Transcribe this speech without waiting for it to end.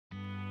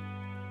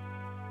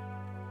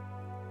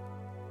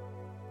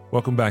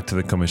Welcome back to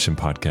the Commission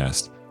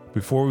Podcast.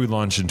 Before we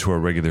launch into our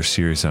regular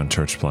series on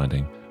church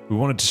planting, we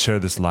wanted to share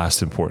this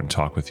last important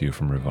talk with you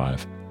from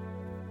Revive.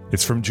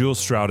 It's from Jules,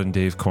 Stroud, and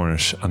Dave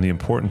Cornish on the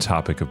important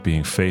topic of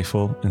being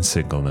faithful in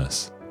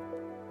singleness.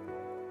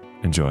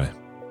 Enjoy.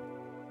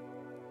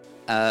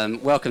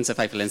 Welcome to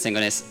Faithful in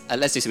Singleness.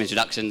 Let's do some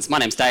introductions. My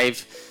name's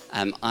Dave.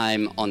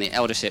 I'm on the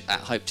eldership at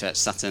Hope Church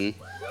Sutton.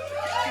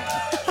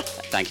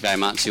 Thank you very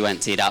much. You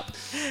weren't teed up.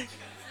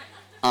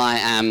 I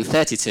am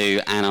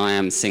 32 and I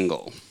am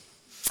single.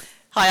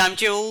 Hi, I'm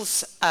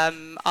Jules.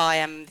 I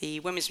am the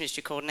Women's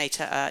Ministry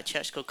Coordinator at a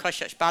church called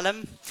Christchurch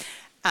Balham,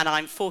 and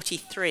I'm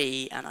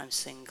 43 and I'm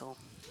single.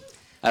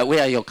 We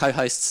are your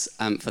co-hosts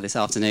for this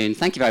afternoon.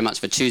 Thank you very much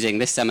for choosing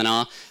this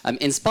seminar,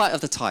 in spite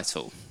of the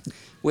title,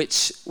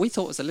 which we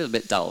thought was a little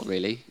bit dull,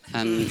 really.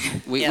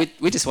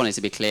 We just wanted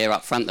to be clear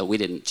up front that we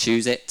didn't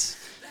choose it.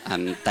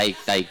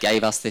 They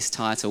gave us this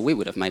title. We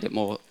would have made it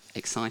more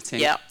exciting.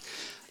 Yeah.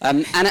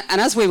 And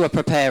as we were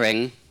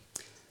preparing,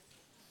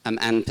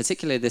 and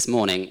particularly this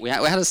morning, we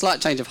had a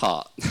slight change of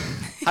heart.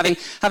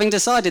 having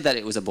decided that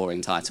it was a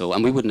boring title,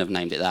 and we wouldn't have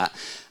named it that,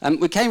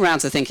 we came around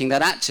to thinking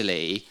that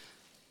actually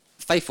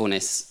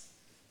faithfulness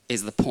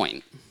is the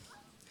point.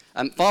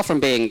 Far from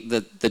being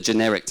the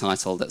generic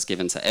title that's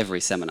given to every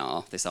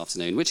seminar this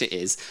afternoon, which it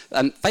is,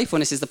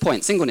 faithfulness is the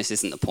point. Singleness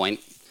isn't the point.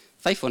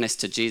 Faithfulness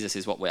to Jesus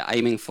is what we're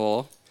aiming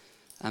for.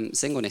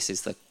 Singleness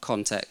is the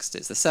context,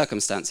 it's the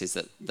circumstances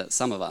that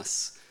some of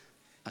us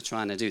are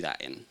trying to do that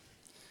in.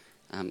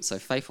 So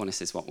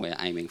faithfulness is what we're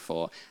aiming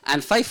for.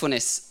 And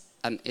faithfulness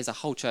is a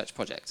whole church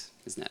project,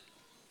 isn't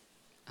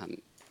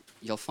it?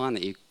 You'll find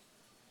that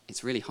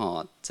it's really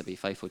hard to be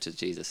faithful to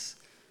Jesus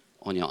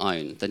on your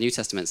own. The New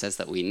Testament says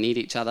that we need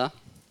each other.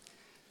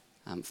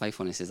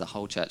 Faithfulness is a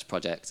whole church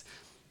project.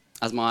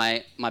 As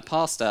my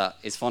pastor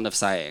is fond of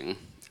saying,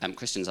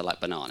 Christians are like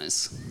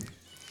bananas.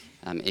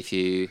 If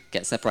you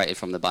get separated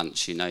from the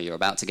bunch, you know you're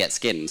about to get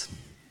skinned.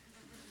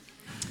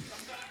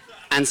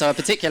 And so a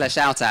particular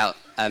shout out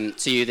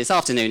to you this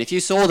afternoon. If you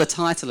saw the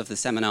title of the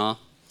seminar,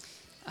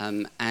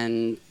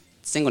 and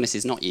singleness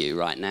is not you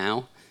right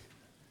now,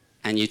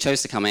 and you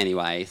chose to come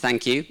anyway,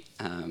 thank you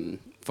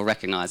for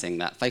recognising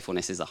that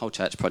faithfulness is a whole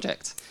church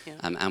project,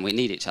 and we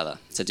need each other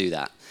to do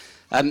that.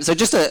 So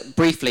just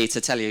briefly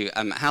to tell you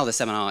how the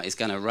seminar is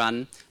going to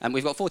run,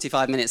 we've got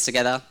 45 minutes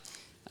together.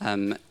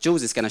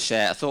 Jules is going to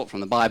share a thought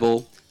from the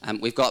Bible.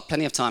 We've got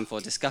plenty of time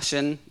for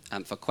discussion,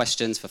 for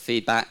questions, for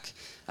feedback.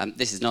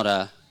 This is not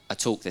a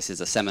talk, this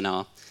is a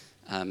seminar.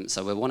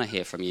 So we want to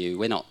hear from you.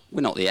 We're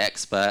not the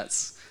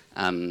experts.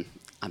 I'm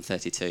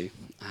 32.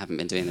 I haven't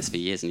been doing this for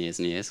years and years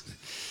and years.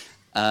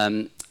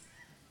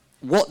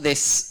 What this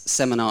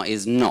seminar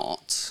is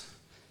not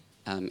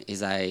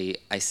is a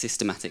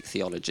systematic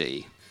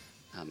theology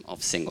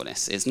of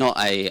singleness. It's not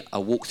a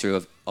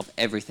walkthrough of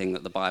everything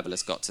that the Bible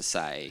has got to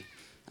say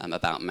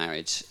about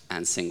marriage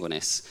and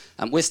singleness.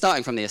 We're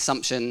starting from the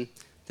assumption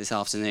this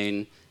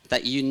afternoon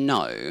that you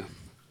know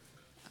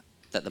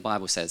that the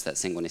Bible says that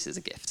singleness is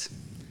a gift.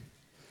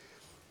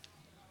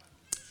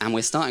 And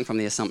we're starting from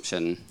the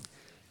assumption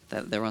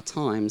that there are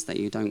times that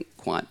you don't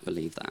quite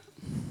believe that.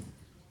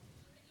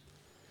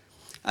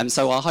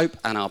 So our hope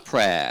and our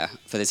prayer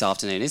for this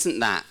afternoon isn't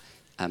that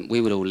we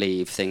would all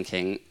leave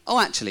thinking, oh,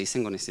 actually,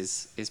 singleness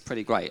is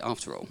pretty great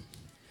after all.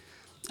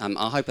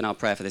 Our hope and our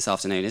prayer for this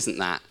afternoon isn't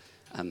that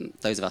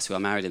those of us who are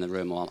married in the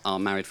room or our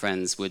married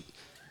friends would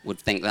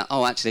think that,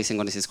 oh, actually,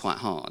 singleness is quite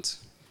hard,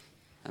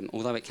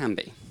 although it can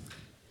be.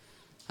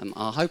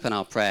 Our hope and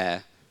our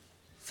prayer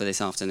for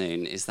this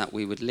afternoon is that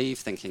we would leave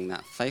thinking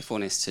that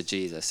faithfulness to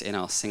Jesus in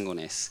our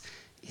singleness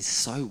is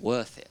so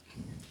worth it,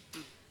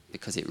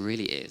 because it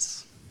really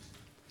is.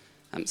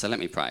 So let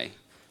me pray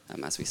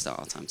as we start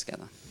our time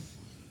together.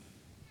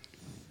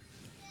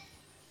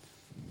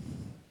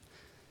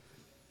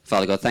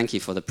 Father God, thank you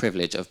for the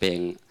privilege of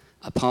being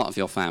a part of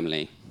your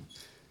family,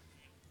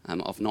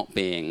 of not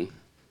being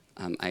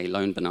a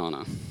lone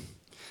banana.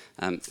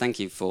 Thank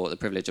you for the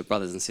privilege of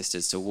brothers and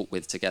sisters to walk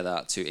with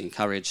together, to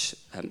encourage,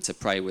 to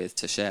pray with,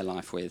 to share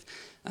life with.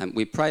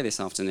 We pray this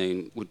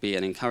afternoon would be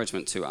an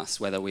encouragement to us,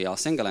 whether we are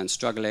single and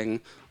struggling,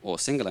 or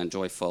single and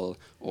joyful,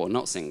 or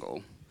not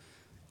single.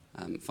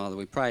 Father,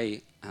 we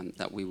pray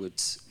that we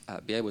would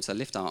be able to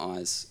lift our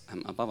eyes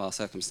above our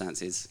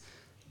circumstances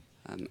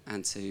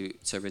and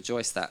to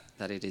rejoice that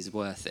it is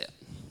worth it,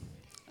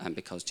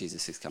 because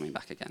Jesus is coming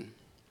back again.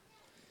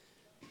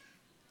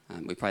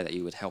 We pray that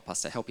you would help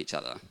us to help each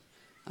other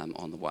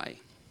on the way.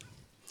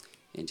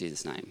 In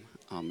Jesus' name,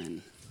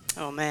 amen.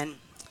 Amen.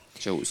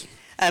 Jules.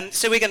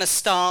 So we're going to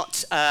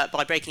start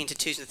by breaking into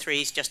twos and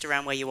threes just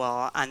around where you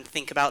are and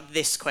think about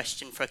this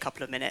question for a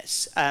couple of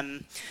minutes.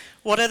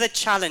 What are the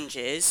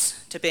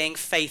challenges to being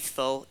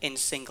faithful in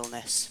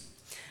singleness?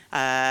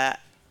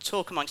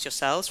 Talk amongst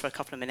yourselves for a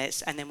couple of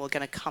minutes, and then we're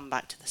going to come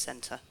back to the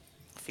centre.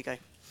 Off you go.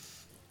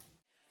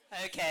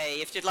 Okay,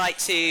 if you'd like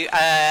to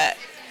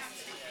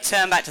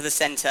turn back to the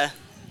centre.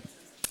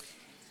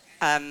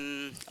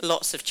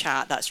 Lots of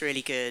chat, that's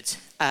really good.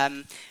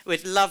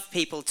 We'd love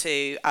people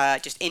to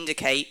just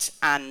indicate,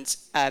 and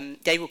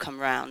Dave will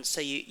come around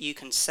so you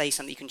can say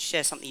something, you can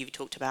share something you've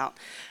talked about.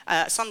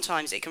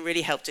 Sometimes it can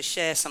really help to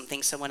share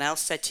something someone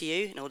else said to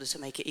you in order to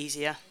make it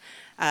easier.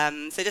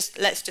 So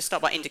let's just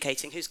start by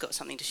indicating who's got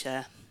something to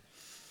share.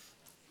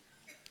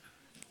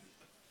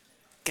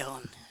 Go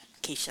on,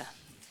 Keisha.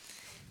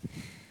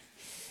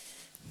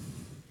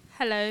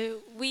 Hello.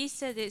 We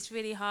said it's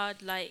really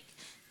hard, like,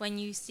 when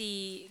you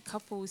see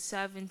couples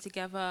serving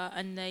together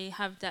and they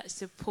have that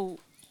support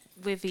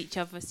with each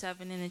other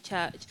serving in the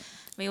church.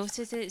 We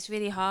also said it's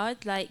really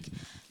hard, like,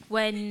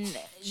 when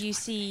you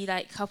see,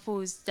 like,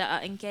 couples that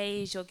are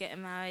engaged or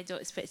getting married or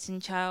expecting a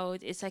child,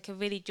 it's, like, a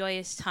really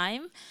joyous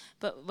time.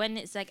 But when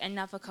it's, like,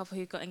 another couple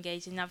who got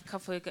engaged,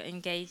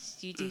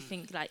 you do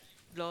think, like,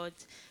 Lord,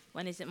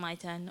 when is it my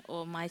turn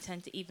or my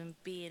turn to even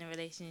be in a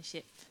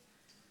relationship?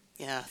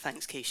 Yeah,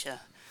 thanks, Keisha.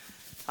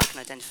 I can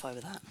identify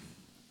with that.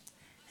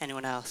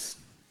 Anyone else?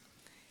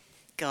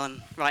 Go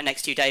on, right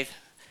next to you, Dave.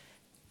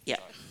 Yeah.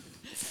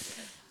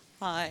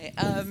 Hi.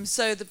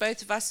 So the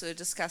both of us were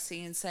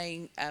discussing and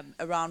saying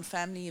around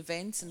family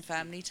events and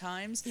family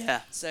times.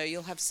 Yeah. So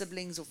you'll have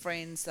siblings or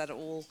friends that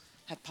all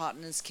have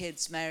partners,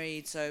 kids,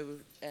 married. So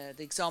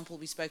the example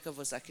we spoke of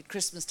was like at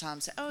Christmas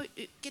time, say, oh,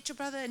 get your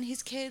brother and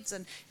his kids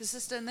and your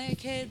sister and their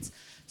kids.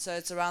 So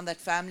it's around that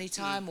family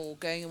time or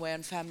going away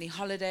on family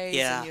holidays.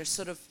 Yeah. And you're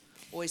sort of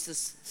always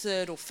this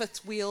third or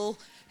fifth wheel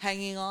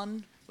hanging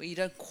on where you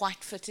don't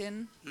quite fit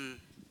in.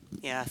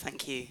 Yeah,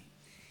 thank you.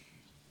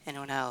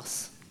 Anyone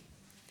else?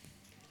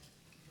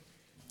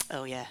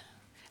 Oh, yeah.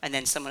 And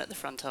then someone at the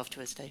front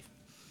afterwards, Dave.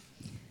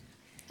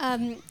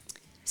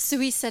 So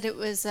we said it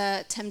was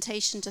a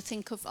temptation to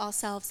think of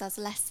ourselves as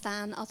less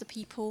than other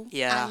people.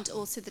 Yeah. And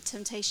also the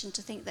temptation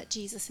to think that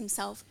Jesus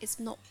himself is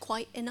not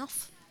quite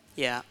enough.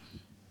 Yeah.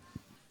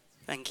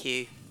 Thank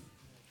you.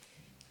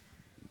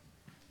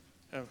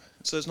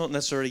 So it's not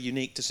necessarily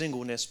unique to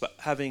singleness, but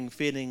having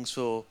feelings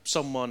for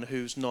someone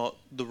who's not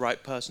the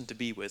right person to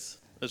be with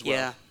as well.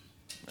 Yeah.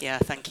 Yeah,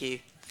 thank you.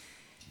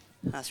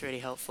 That's really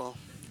helpful.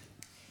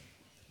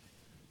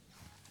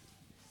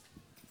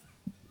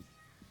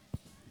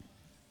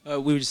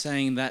 We were just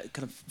saying that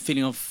kind of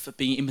feeling of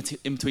being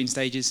in between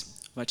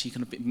stages, of actually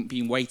kind of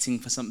being waiting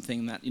for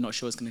something that you're not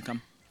sure is going to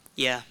come.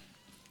 Yeah.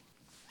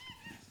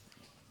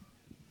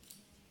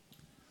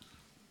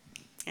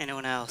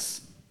 Anyone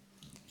else?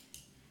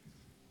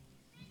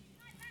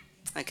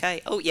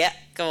 Okay. Oh, yeah,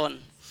 go on.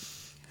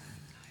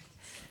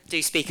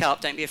 Do speak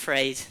up, don't be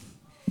afraid.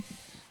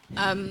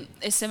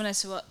 It's similar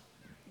to what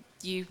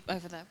you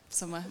over there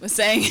somewhere were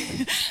saying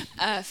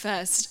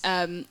first,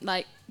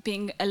 like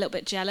being a little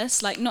bit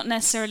jealous, like not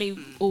necessarily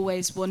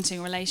always wanting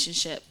a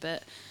relationship,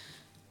 but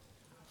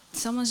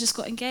someone's just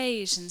got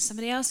engaged and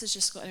somebody else has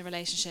just got in a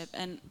relationship.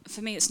 And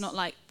for me, it's not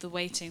like the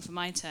waiting for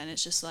my turn.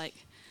 It's just like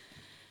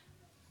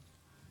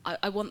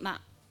I want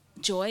that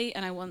joy,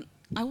 and I want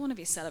to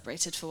be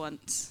celebrated for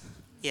once.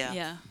 Yeah.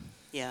 Yeah.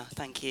 Yeah,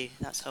 thank you.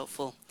 That's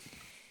helpful.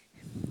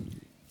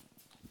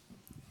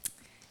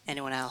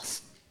 Anyone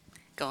else?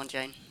 Go on,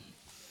 Jane.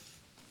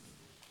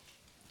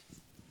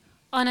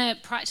 On a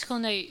practical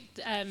note,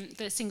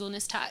 the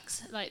singleness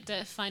tax, like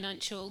the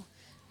financial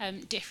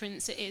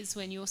difference it is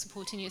when you're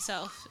supporting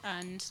yourself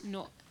and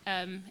not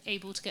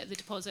able to get the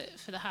deposit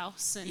for the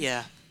house,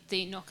 and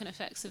the knock-on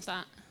effects of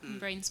that in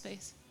brain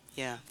space.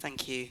 Yeah,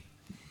 thank you.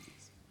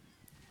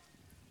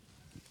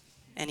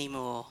 Any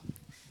more?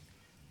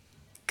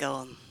 Go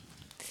on.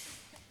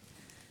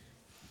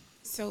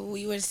 So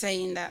we were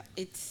saying that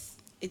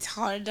it's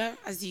harder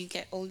as you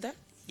get older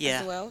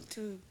as well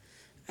to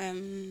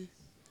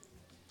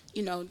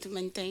to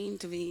maintain,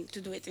 to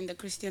do it in the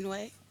Christian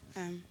way,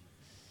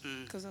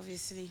 because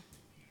obviously,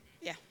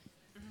 yeah.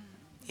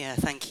 Yeah,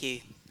 thank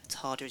you. It's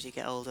harder as you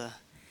get older.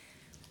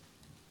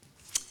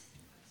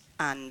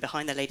 And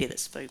behind the lady that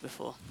spoke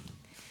before.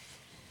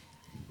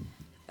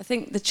 I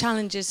think the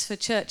challenges for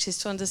churches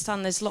to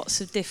understand there's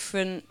lots of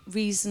different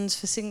reasons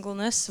for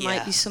singleness. It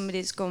might be somebody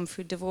that's gone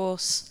through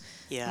divorce,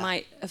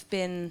 might have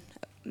been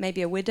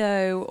maybe a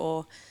widow,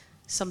 or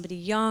somebody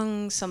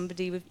young,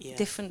 somebody with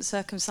different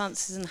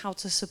circumstances, and how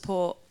to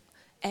support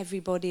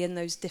everybody in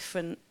those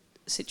different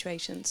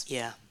situations.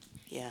 Yeah,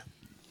 yeah.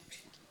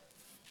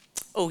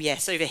 Oh,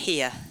 yes, over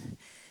here.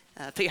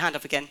 Put your hand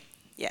up again.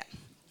 Yeah.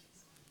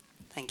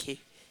 Thank you.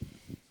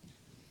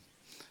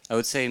 I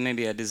would say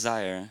maybe a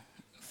desire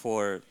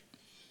for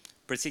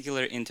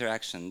particular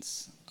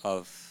interactions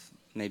of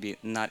maybe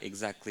not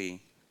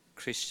exactly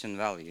Christian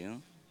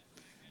value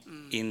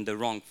in the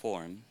wrong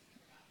form.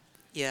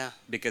 Yeah.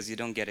 Because you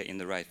don't get it in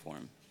the right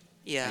form.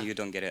 Yeah. And you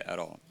don't get it at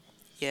all.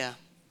 Yeah.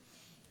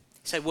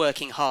 So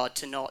working hard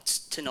to not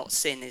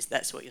sin,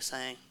 that's what you're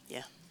saying.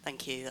 Yeah.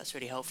 Thank you. That's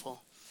really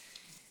helpful.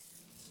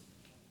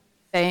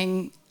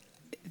 Saying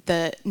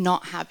that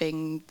not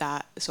having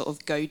that sort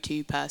of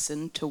go-to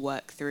person to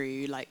work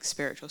through like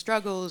spiritual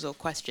struggles or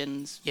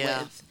questions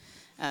with,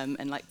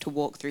 and like to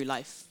walk through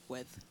life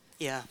with.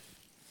 Yeah.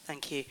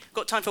 Thank you.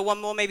 Got time for one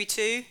more, maybe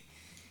two?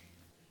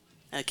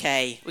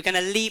 Okay, we're going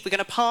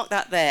to park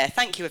that there.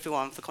 Thank you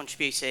everyone for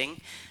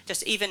contributing.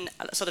 Just even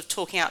sort of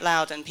talking out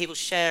loud and people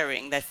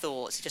sharing their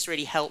thoughts is just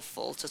really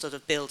helpful to sort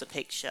of build a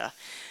picture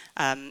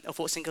of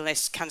what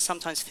singleness can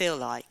sometimes feel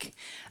like.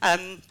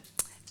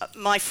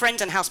 My friend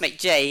and housemate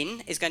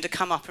Jane is going to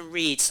come up and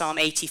read Psalm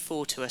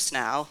 84 to us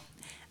now,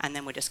 and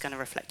then we're just going to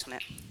reflect on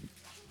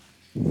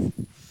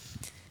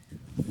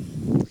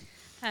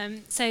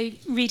it. So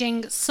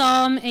reading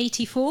Psalm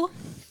 84.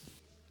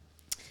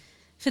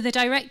 For the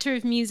director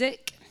of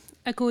music,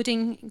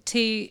 according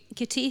to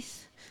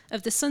Gittith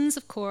of the sons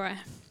of Korah,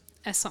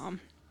 a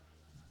psalm.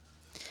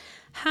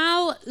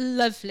 How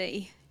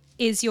lovely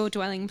is your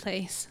dwelling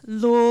place,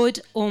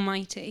 Lord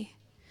Almighty.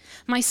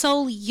 My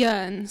soul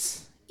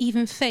yearns,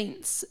 even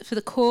faints, for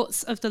the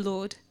courts of the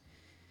Lord.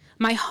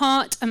 My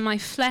heart and my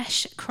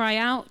flesh cry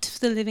out for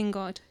the living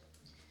God.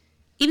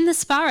 Even the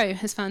sparrow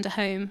has found a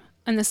home,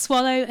 and the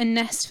swallow a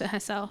nest for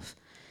herself,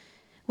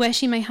 where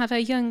she may have her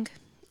young.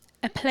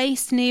 A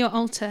place near your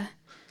altar,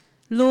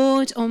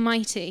 Lord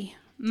Almighty,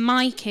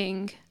 my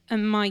King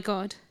and my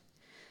God.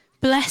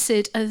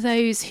 Blessed are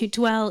those who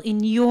dwell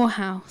in your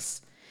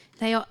house.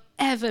 They are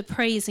ever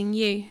praising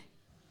you.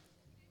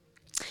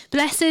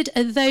 Blessed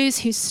are those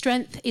whose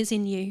strength is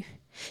in you,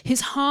 whose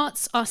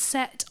hearts are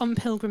set on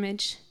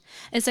pilgrimage.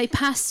 As they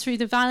pass through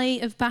the valley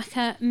of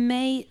Baca,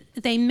 may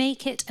they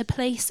make it a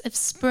place of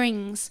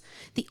springs.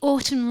 The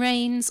autumn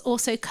rains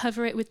also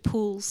cover it with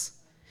pools.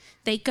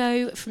 They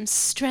go from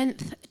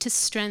strength to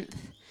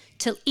strength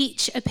till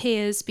each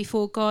appears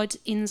before God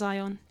in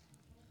Zion.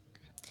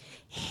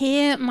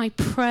 Hear my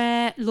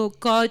prayer, Lord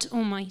God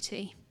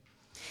Almighty.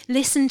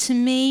 Listen to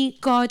me,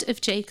 God of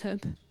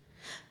Jacob.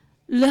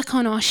 Look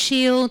on our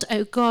shield,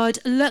 O God.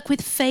 Look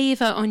with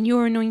favour on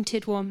your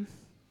anointed one.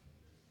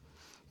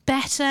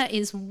 Better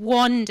is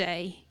one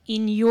day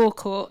in your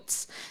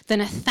courts than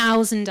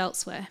 1,000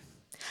 elsewhere.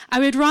 I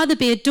would rather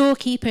be a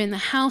doorkeeper in the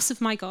house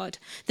of my God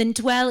than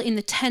dwell in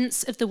the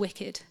tents of the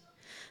wicked.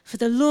 For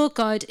the Lord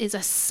God is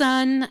a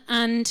sun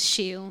and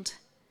shield.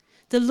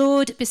 The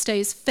Lord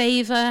bestows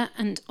favour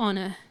and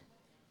honour.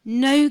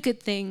 No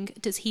good thing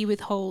does he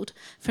withhold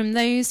from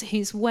those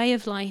whose way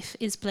of life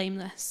is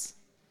blameless.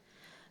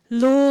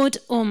 Lord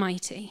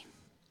Almighty,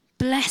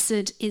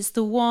 blessed is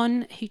the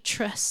one who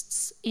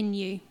trusts in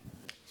you.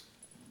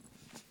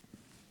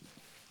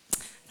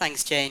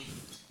 Thanks, Jane.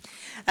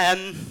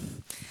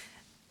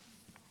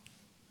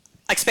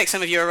 I expect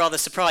some of you are rather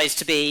surprised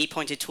to be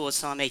pointed towards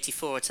Psalm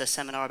 84 at a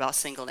seminar about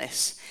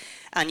singleness.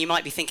 And you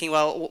might be thinking,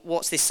 well,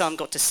 what's this psalm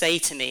got to say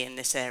to me in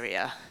this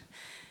area?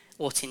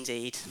 What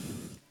indeed?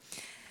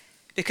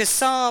 Because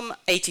Psalm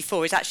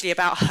 84 is actually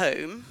about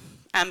home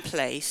and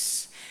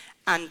place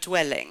and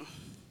dwelling.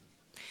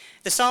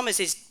 The psalmist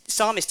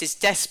is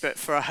desperate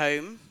for a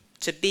home,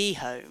 to be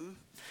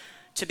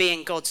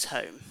in God's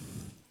home.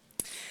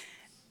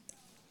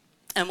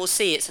 And we'll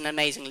see it's an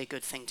amazingly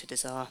good thing to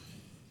desire.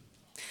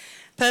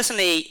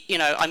 Personally,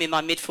 I'm in my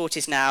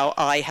mid-40s now.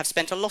 I have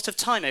spent a lot of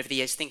time over the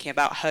years thinking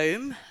about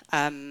home.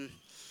 I'm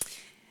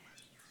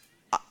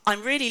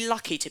really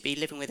lucky to be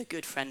living with a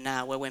good friend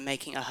now where we're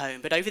making a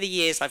home. But over the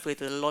years, I've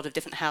lived with a lot of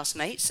different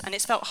housemates, and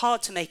it's felt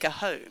hard to make a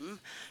home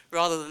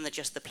rather than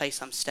just the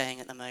place I'm staying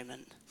at the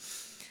moment.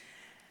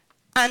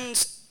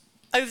 And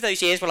over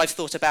those years, I've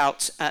thought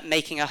about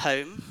making a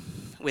home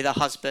with a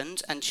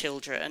husband and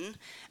children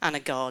and a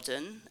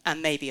garden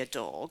and maybe a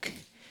dog.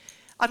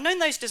 I've known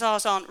those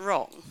desires aren't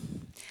wrong.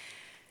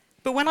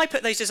 But when I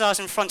put those desires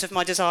in front of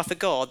my desire for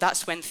God,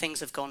 that's when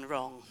things have gone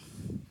wrong.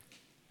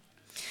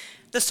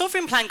 The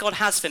sovereign plan God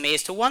has for me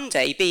is to one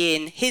day be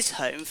in his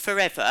home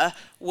forever,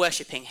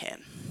 worshipping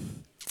him,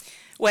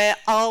 where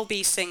I'll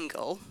be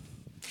single,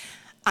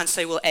 and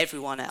so will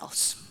everyone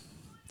else.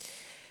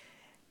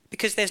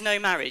 Because there's no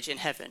marriage in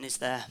heaven, is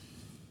there?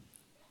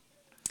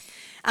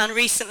 And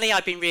recently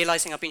I've been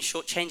realising I've been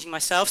shortchanging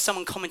myself.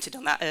 Someone commented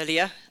on that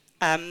earlier.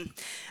 And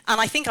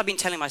I think I've been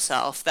telling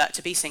myself that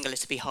to be single is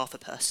to be half a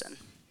person.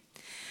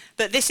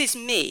 But this is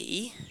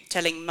me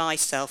telling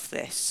myself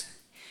this.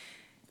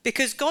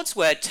 Because God's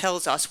word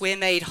tells us we're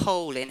made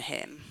whole in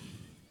him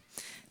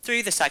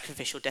through the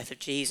sacrificial death of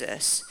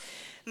Jesus.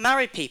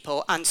 Married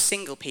people and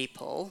single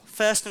people,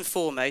 first and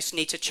foremost,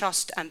 need to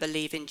trust and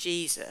believe in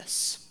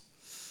Jesus.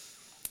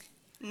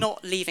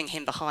 Not leaving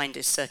him behind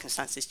as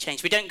circumstances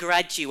change. We don't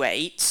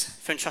graduate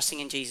from trusting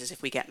in Jesus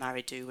if we get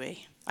married, do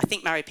we? I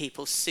think married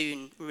people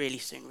really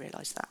soon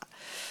realise that.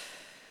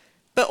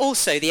 But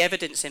also, the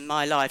evidence in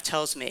my life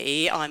tells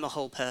me I'm a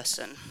whole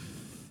person.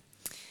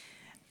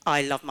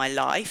 I love my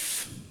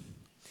life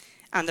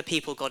and the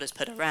people God has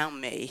put around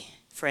me,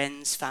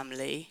 friends,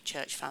 family,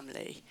 church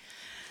family.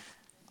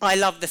 I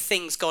love the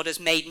things God has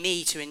made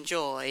me to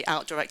enjoy,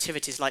 outdoor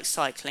activities like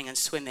cycling and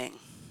swimming.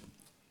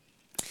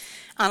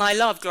 And I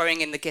love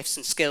growing in the gifts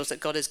and skills that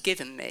God has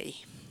given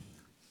me.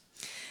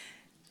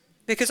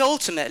 Because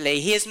ultimately,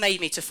 he has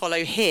made me to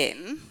follow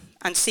him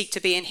and seek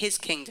to be in his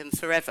kingdom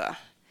forever.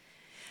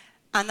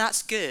 And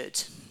that's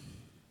good.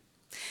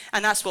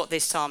 And that's what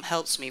this psalm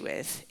helps me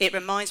with. It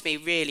reminds me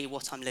really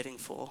what I'm living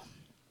for.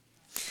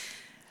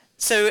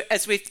 So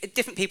as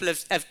different people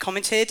have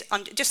commented,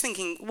 I'm just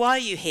thinking, why are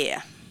you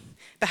here?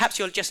 Perhaps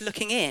you're just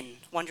looking in,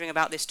 wondering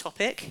about this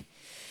topic.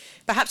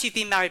 Perhaps you've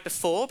been married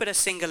before but are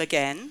single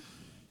again.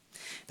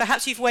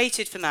 Perhaps you've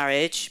waited for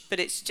marriage but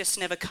it's just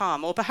never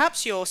come. Or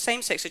perhaps you're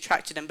same-sex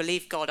attracted and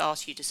believe God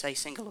asked you to say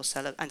single or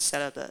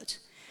celibate.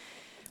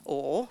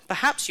 Or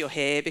perhaps you're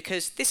here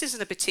because this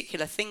isn't a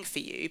particular thing for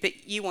you,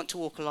 but you want to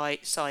walk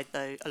alongside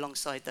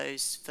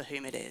those for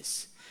whom it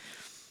is.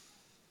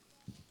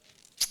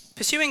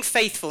 Pursuing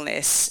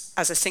faithfulness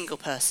as a single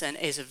person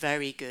is a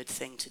very good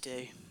thing to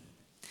do.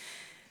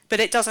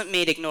 But it doesn't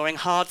mean ignoring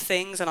hard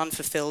things and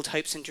unfulfilled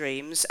hopes and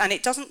dreams, and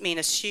it doesn't mean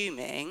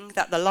assuming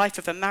that the life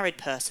of a married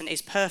person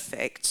is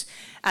perfect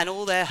and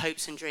all their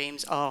hopes and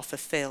dreams are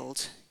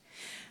fulfilled.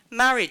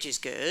 Marriage is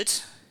good,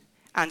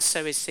 and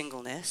so is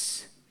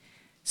singleness.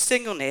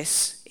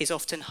 Singleness is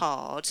often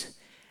hard,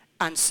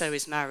 and so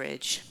is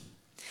marriage.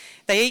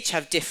 They each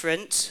have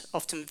different,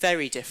 often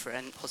very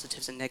different,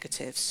 positives and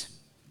negatives.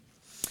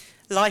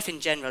 Life in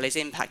general is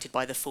impacted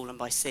by the fall and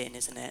by sin,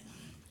 isn't it?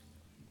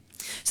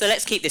 So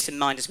let's keep this in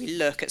mind as we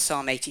look at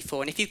Psalm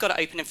 84. And if you've got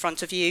it open in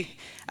front of you,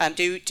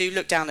 do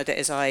look down at it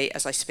as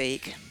I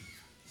speak.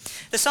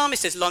 The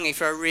psalmist is longing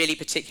for a really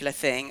particular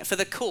thing, for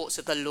the courts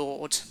of the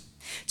Lord,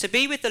 to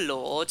be with the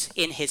Lord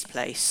in his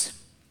place.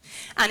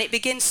 And it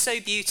begins so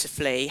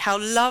beautifully. How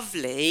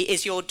lovely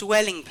is your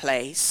dwelling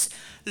place,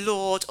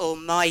 Lord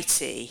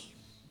Almighty.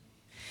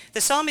 The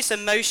psalmist's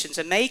emotions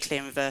are made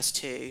clear in verse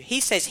 2. He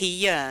says he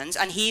yearns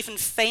and he even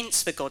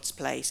faints for God's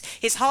place.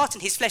 His heart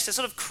and his flesh are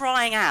sort of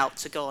crying out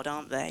to God,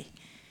 aren't they?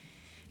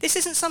 This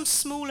isn't some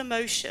small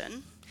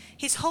emotion.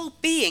 His whole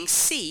being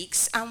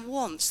seeks and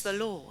wants the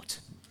Lord.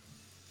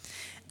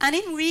 And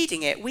in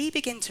reading it, we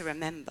begin to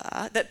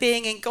remember that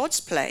being in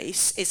God's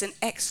place is an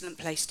excellent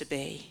place to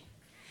be.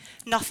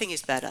 Nothing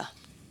is better.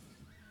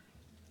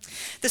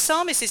 The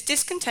psalmist is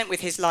discontent with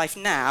his life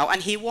now,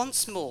 and he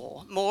wants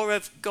more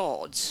of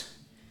God,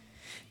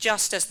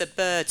 just as the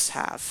birds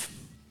have.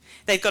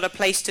 They've got a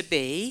place to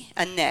be,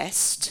 a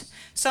nest,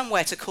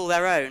 somewhere to call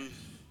their own.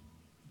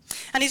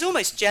 And he's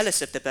almost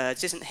jealous of the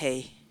birds, isn't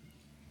he?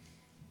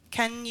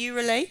 Can you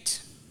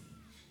relate?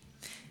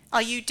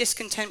 Are you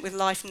discontent with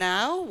life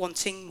now,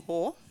 wanting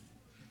more?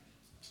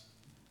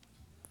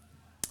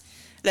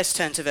 Let's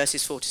turn to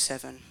verses 4 to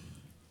 7.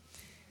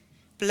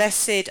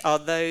 Blessed are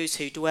those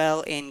who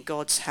dwell in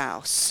God's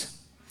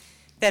house.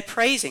 They're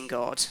praising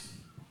God.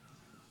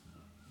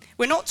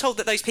 We're not told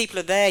that those people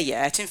are there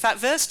yet. In fact,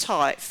 verse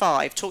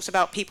 5 talks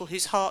about people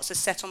whose hearts are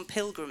set on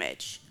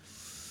pilgrimage.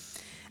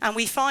 And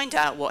we find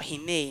out what he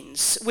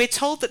means. We're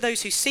told that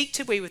those who seek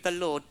to be with the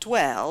Lord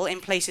dwell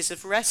in places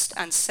of rest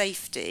and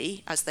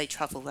safety as they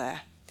travel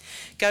there,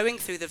 going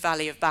through the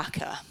valley of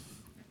Baca.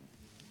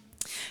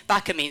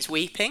 Baca means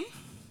weeping,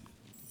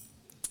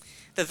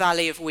 the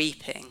valley of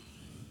weeping.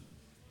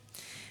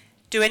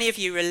 Do any of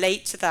you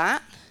relate to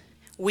that?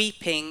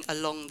 Weeping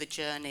along the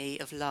journey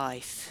of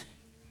life.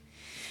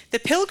 The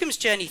pilgrim's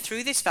journey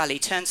through this valley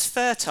turns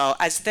fertile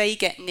as they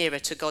get nearer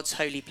to God's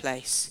holy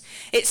place.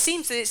 It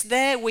seems that it's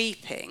their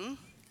weeping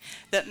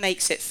that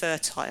makes it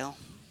fertile.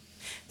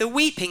 The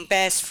weeping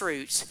bears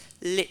fruit,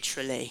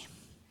 literally.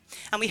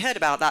 And we heard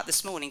about that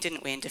this morning,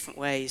 didn't we, in different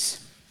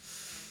ways.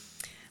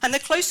 And the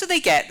closer they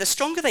get, the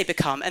stronger they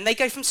become, and they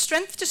go from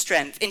strength to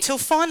strength until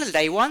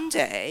finally, one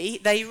day,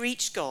 they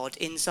reach God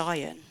in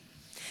Zion.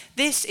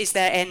 This is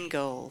their end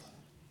goal.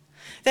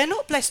 They're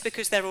not blessed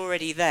because they're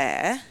already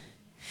there.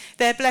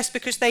 They're blessed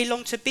because they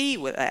long to be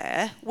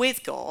there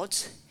with God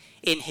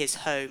in his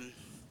home.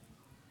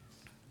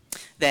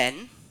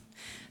 Then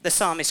the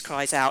psalmist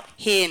cries out,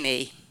 "Hear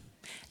me,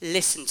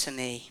 listen to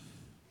me."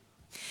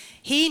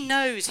 He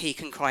knows he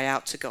can cry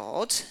out to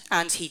God,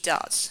 and he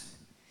does.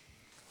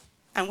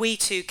 And we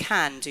too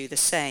can do the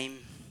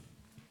same.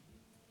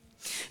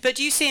 But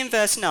do you see in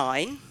verse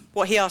 9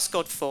 what he asks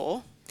God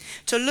for?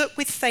 To look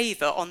with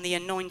favour on the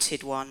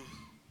anointed one.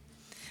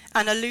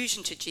 An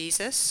allusion to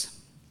Jesus,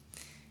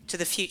 to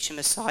the future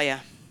Messiah.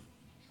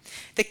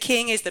 The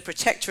king is the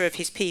protector of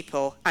his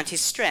people, and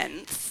his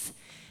strength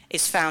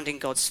is found in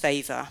God's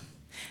favour.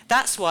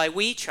 That's why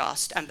we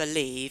trust and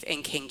believe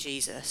in King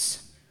Jesus.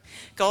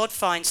 God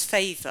finds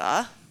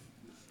favour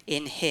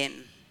in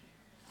him.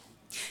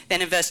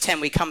 Then in verse 10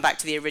 we come back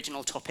to the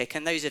original topic,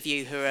 and those of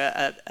you who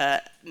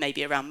are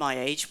maybe around my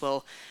age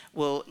will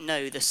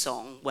know the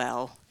song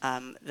well,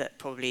 that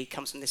probably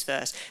comes from this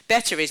verse.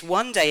 Better is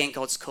one day in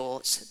God's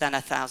courts than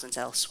 1,000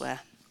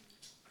 elsewhere.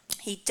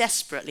 He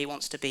desperately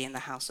wants to be in the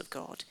house of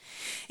God.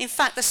 In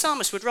fact, the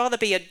psalmist would rather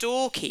be a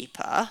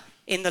doorkeeper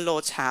in the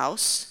Lord's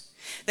house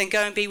than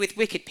go and be with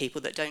wicked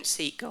people that don't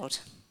seek God.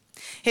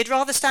 He'd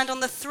rather stand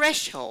on the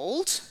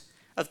threshold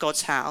of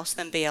God's house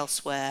than be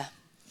elsewhere.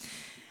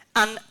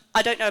 And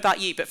I don't know about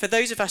you, but for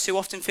those of us who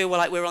often feel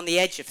like we're on the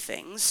edge of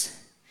things,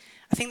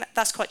 I think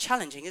that's quite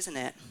challenging, isn't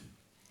it?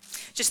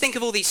 Just think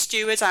of all these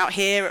stewards out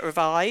here at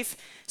Revive,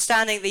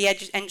 standing at the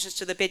entrance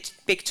to the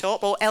big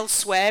top or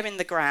elsewhere in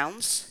the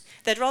grounds.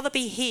 They'd rather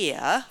be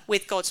here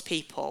with God's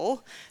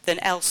people than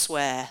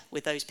elsewhere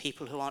with those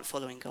people who aren't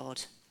following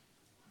God.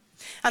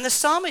 And the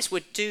psalmist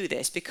would do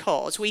this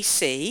because we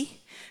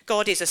see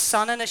God is a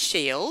sun and a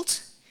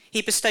shield.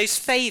 He bestows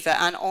favour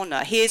and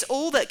honour. He is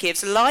all that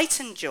gives light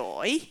and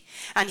joy,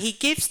 and he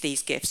gives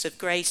these gifts of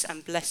grace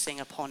and blessing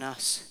upon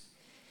us.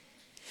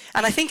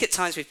 And I think at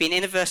times we've been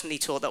inadvertently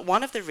taught that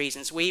one of the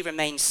reasons we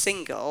remain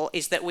single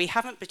is that we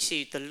haven't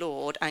pursued the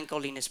Lord and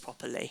godliness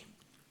properly.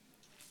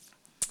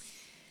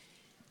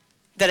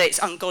 That it's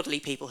ungodly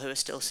people who are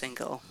still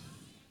single.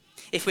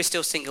 If we're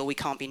still single, we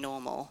can't be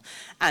normal.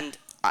 And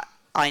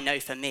I know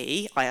for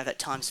me, I have at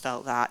times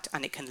felt that,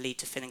 and it can lead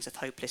to feelings of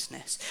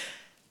hopelessness.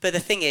 But the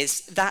thing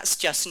is, that's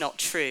just not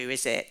true,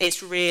 is it?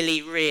 It's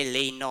really,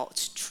 really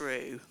not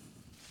true.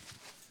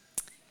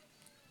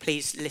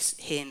 Please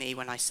hear me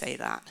when I say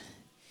that.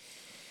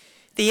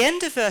 The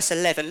end of verse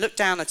 11, look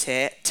down at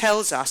it,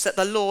 tells us that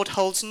the Lord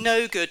holds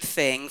no good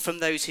thing from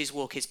those whose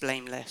walk is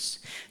blameless.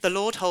 The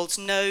Lord holds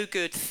no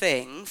good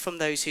thing from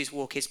those whose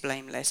walk is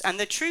blameless. And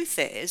the truth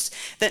is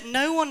that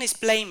no one is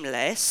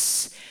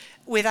blameless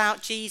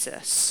without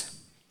Jesus.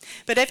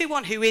 But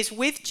everyone who is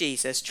with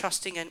Jesus,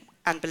 trusting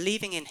and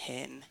believing in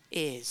him,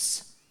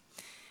 is.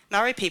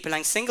 Married people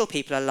and single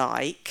people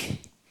alike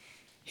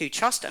who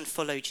trust and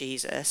follow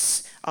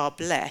Jesus are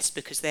blessed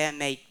because they are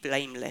made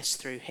blameless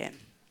through him.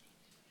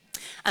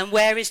 And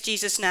where is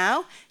Jesus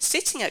now?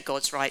 Sitting at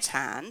God's right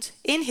hand,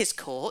 in his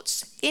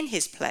courts, in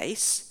his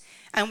place,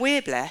 and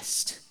we're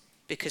blessed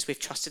because we've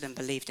trusted and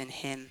believed in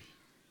him.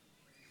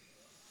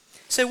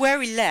 So where are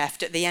we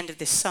left at the end of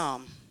this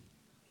psalm?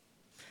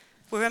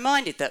 We're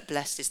reminded that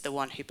blessed is the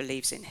one who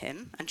believes in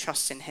him and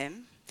trusts in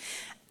him.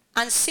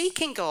 And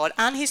seeking God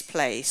and his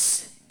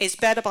place is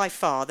better by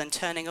far than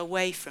turning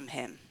away from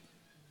him.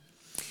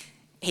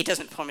 He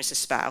doesn't promise a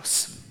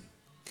spouse,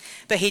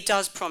 but he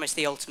does promise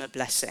the ultimate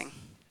blessing.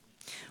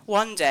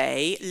 One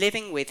day,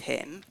 living with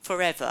him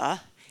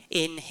forever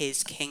in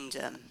his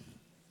kingdom.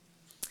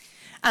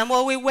 And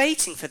while we're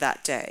waiting for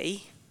that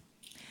day,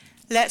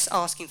 let's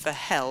ask him for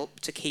help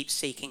to keep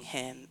seeking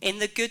him in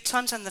the good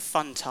times and the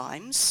fun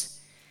times,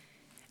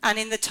 and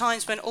in the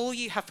times when all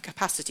you have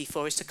capacity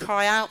for is to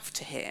cry out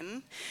to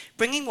him,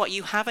 bringing what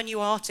you have and you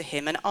are to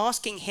him and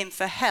asking him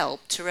for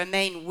help to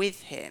remain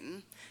with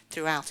him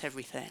throughout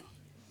everything.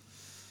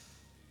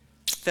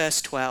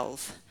 Verse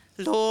 12,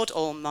 Lord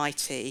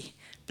Almighty,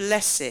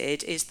 blessed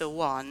is the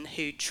one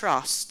who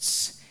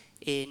trusts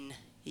in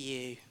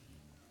you.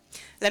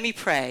 Let me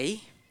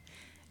pray,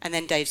 and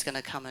then Dave's going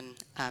to come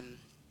and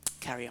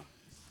carry on.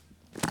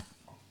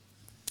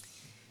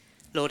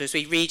 Lord, as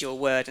we read your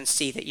word and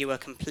see that you are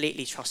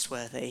completely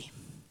trustworthy,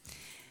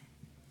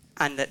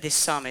 and that this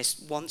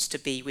psalmist wants to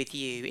be with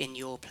you in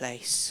your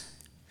place,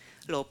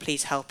 Lord,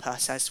 please help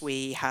us as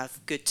we have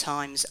good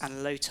times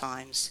and low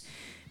times,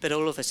 but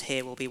all of us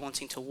here will be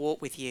wanting to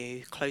walk with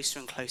you closer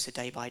and closer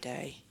day by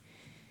day.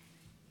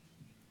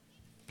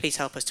 Please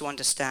help us to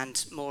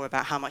understand more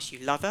about how much you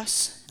love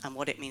us and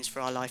what it means for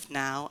our life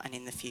now and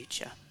in the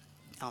future.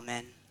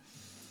 Amen.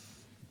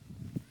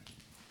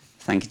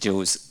 Thank you,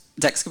 Jules.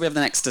 Dex, could we have the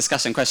next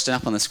discussion question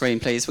up on the screen,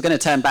 please? We're going to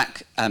turn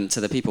back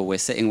to the people we're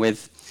sitting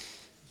with.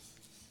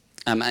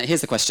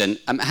 Here's the question.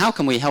 How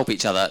can we help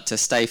each other to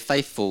stay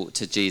faithful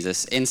to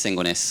Jesus in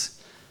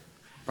singleness,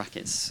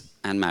 brackets,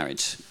 and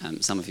marriage?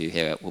 Some of you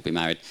here will be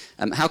married.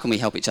 How can we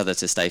help each other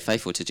to stay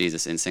faithful to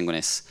Jesus in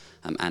singleness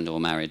and or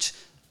marriage?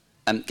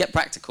 Get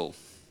practical.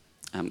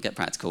 Get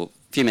practical.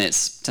 A few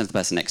minutes, turn to the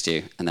person next to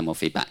you, and then we'll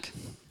feed back.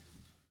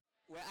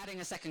 We're adding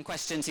a second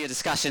question to your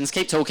discussions.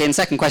 Keep talking.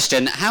 Second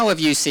question. How have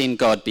you seen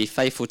God be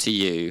faithful to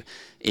you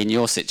in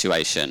your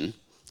situation,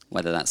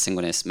 whether that's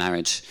singleness,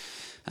 marriage,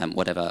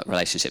 whatever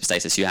relationship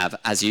status you have,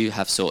 as you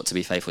have sought to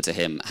be faithful to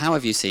him? How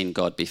have you seen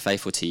God be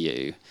faithful to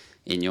you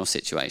in your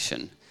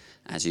situation,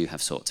 as you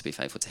have sought to be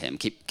faithful to him?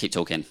 Keep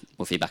talking.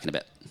 We'll feed back in a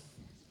bit.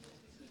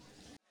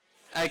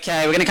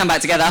 Okay, we're going to come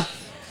back together.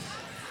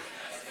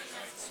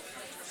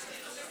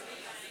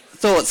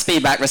 Thoughts,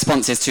 feedback,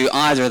 responses to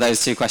either of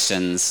those two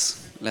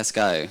questions. Let's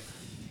go.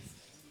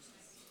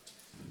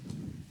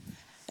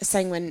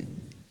 Saying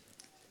when,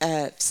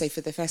 so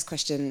for the first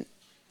question,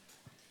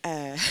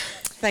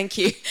 thank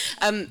you.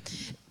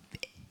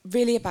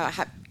 Really about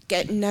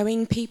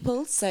knowing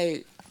people. So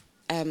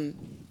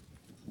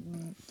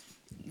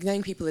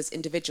knowing people as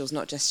individuals,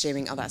 not just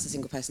assuming, oh, that's a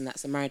single person,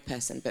 that's a married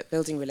person, but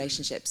building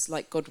relationships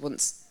like God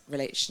wants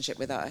relationship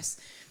with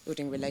us,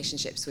 building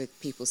relationships with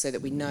people so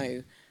that we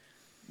know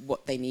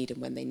what they need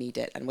and when they need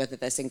it, and whether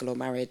they're single or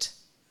married,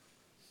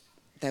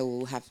 they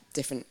will have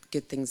different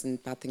good things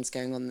and bad things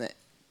going on that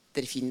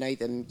if you know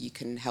them, you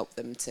can help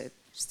them to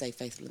stay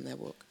faithful in their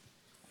walk.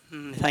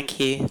 Thank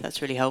you. That's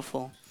really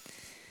helpful.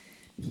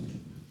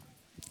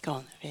 Go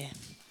on, over here.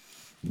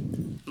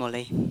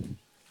 Molly.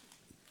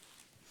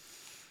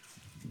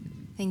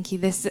 Thank you.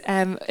 This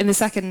in the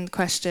second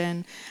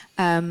question,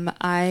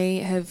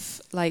 I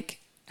have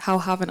how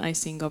haven't I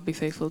seen God be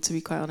faithful, to be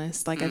quite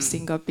honest? I've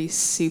seen God be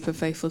super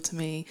faithful to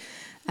me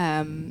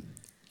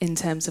in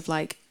terms of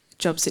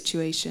job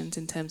situations,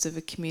 in terms of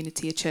a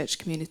community, a church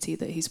community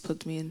that he's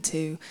plugged me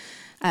into,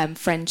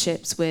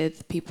 friendships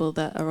with people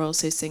that are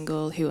also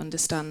single who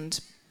understand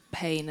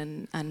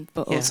pain and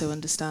but also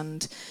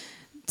understand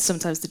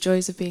sometimes the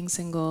joys of being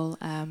single.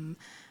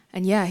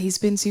 And yeah, he's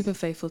been super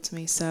faithful to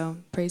me, so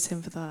praise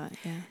him for that.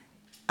 Yeah.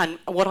 And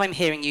what I'm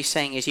hearing you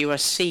saying is you are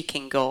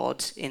seeking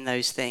God in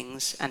those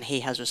things, and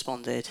he has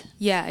responded.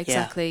 Yeah,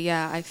 exactly.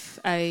 Yeah,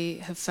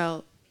 I have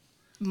felt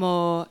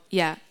more.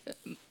 Yeah,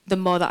 the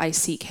more that I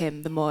seek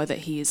him, the more that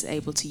he is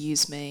able to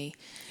use me.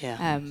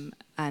 Yeah.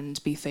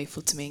 And be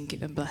faithful to me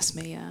and bless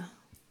me. Yeah.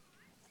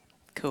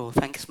 Cool.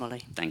 Thanks,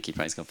 Molly. Thank you.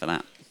 Praise God for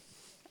that.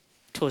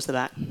 Towards the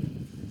back.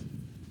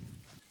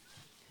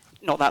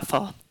 Not that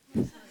far.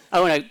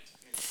 Oh no.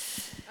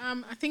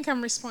 I think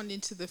I'm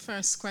responding to the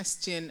first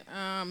question.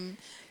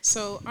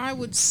 So I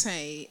would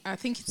say I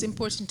think it's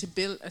important to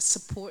build a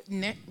support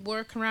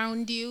network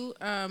around you.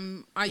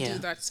 I do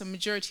that. So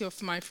majority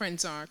of my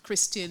friends are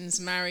Christians,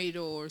 married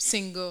or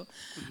single,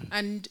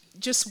 and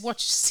just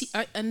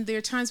and there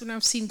are times when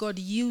I've seen God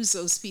use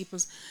those people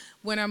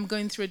when I'm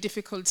going through a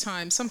difficult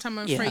time. Sometimes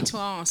I'm afraid to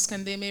ask,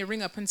 and they may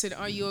ring up and say,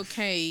 "Are you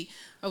okay?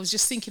 I was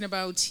just thinking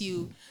about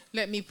you.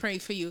 Let me pray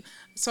for you."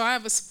 So I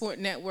have a support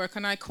network,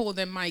 and I call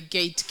them my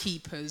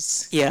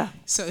gatekeepers. Yeah.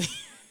 So.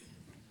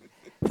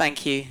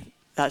 Thank you.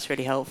 That's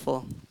really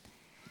helpful.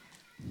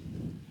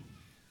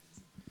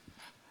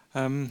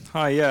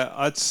 Hi, yeah,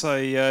 I'd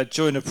say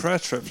join a prayer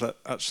triplet,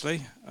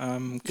 actually,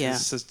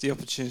 because there's the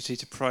opportunity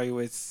to pray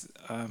with,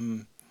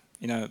 2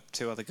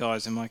 other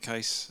guys in my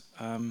case.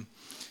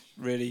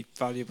 Really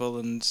valuable,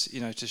 and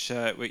to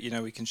share.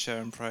 We can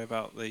share and pray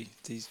about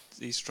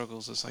these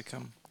struggles as they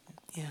come.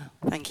 Yeah,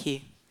 thank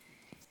you.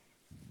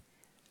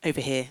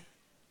 Over here.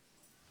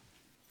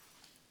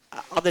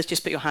 Others,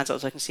 just put your hands up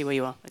so I can see where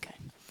you are. Okay.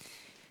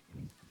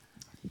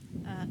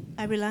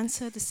 I will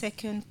answer the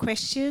second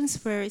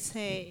questions where it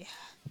say,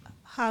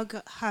 how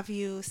have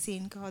you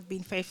seen God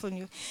being faithful in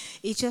you?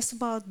 It's just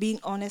about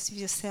being honest with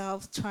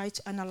yourself, try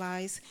to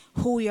analyze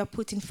who you're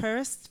putting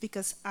first,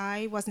 because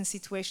I was in a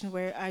situation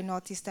where I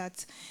noticed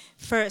that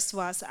first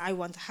was I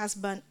want a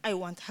husband,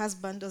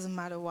 doesn't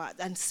matter what,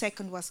 and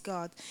second was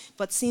God.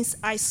 But since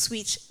I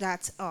switched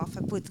that off,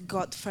 I put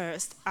God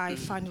first, I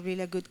find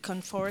really a good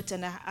comfort,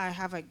 and I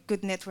have a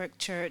good network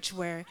church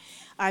where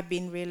I've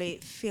been really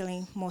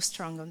feeling more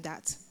strong on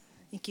that,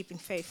 in keeping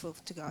faithful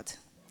to God.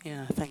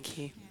 Yeah, thank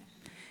you.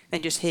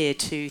 Then just here,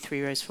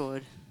 2-3 rows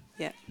forward.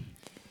 Yeah.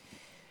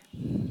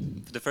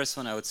 The first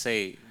one I would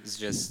say is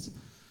just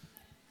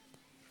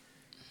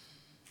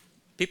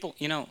people,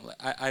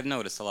 I've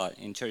noticed a lot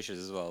in churches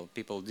as well.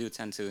 People do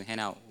tend to hang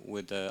out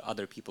with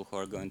other people who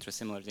are going through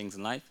similar things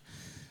in life.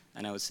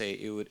 And I would say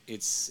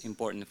it's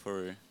important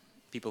for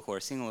people who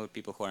are single or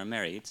people who are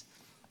married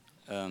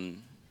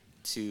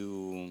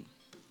to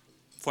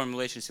form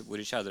relationship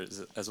with each other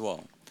as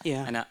well.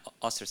 Yeah. And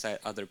ostracize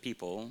other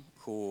people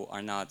who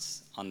are not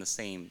on the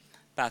same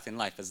path in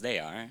life as they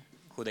are,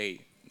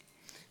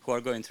 who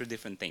are going through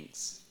different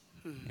things,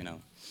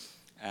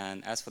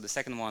 And as for the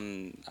second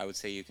one, I would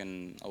say you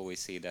can always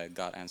see that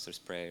God answers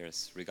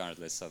prayers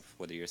regardless of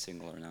whether you're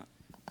single or not.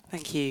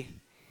 Thank you.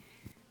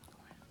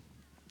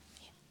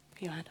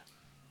 Put your hand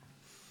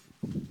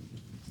up.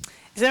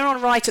 Is there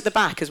anyone right at the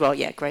back as well?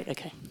 Yeah, great,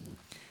 okay.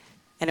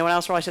 Anyone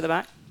else right at the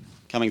back?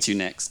 Coming to you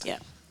next. Yeah.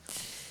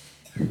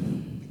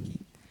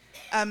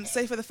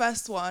 So for the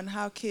first one,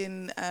 how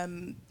can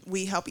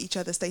we help each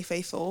other stay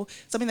faithful?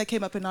 Something that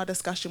came up in our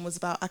discussion was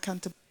about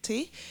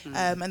accountability,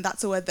 and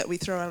that's a word that we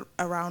throw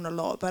around a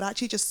lot, but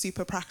actually just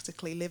super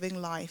practically living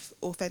life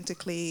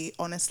authentically,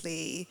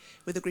 honestly,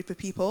 with a group of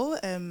people,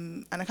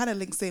 and it kind of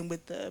links in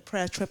with the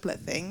prayer triplet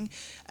thing,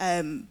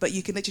 but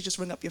you can literally just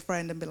ring up your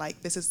friend and be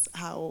like, this is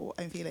how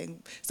I'm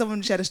feeling.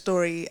 Someone shared a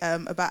story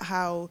about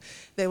how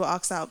they were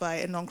asked out by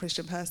a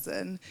non-Christian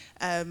person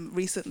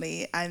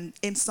recently, and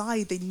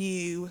inside they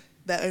knew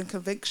their own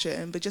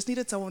conviction, but just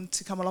needed someone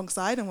to come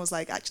alongside and was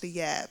like, actually,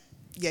 yeah,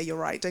 you're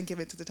right. Don't give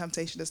in to the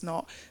temptation. It's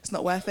not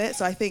worth it.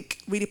 So I think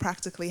really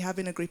practically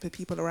having a group of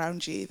people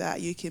around you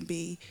that you can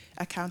be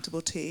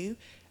accountable to,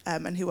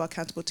 and who are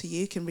accountable to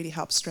you, can really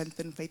help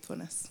strengthen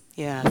faithfulness.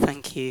 Yeah,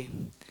 thank you.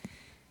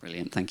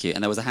 Brilliant, thank you.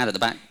 And there was a hand at the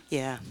back.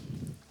 Yeah.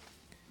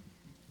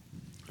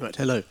 Right,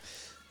 hello.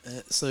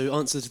 So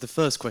answer to the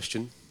first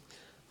question,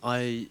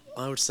 I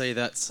would say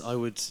that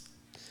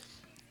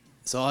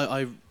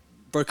I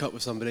broke up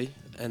with somebody,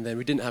 and then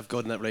we didn't have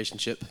God in that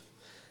relationship,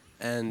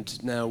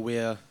 and now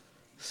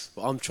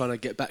I'm trying to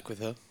get back with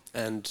her,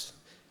 and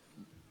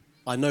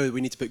I know that we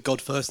need to put God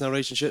first in our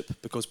relationship,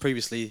 because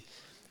previously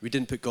we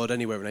didn't put God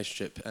anywhere in a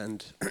relationship,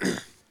 and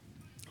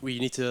we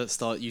need to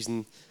start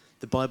using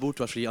the Bible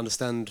to actually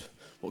understand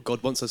what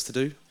God wants us to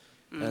do,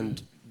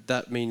 and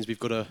that means we've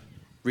got to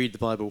read the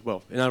Bible.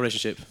 Well, in our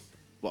relationship,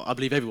 I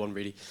believe everyone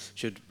really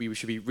should be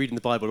reading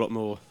the Bible a lot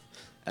more,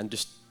 and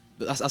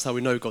that's how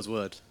we know God's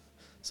word.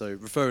 So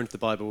referring to the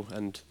Bible,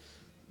 and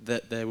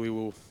that there we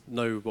will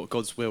know what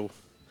God's will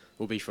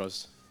be for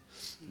us.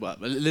 Well,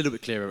 a little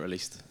bit clearer at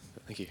least.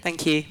 Thank you.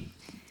 Thank you.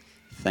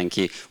 Thank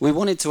you. We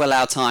wanted to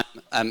allow time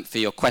for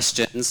your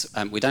questions.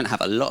 We don't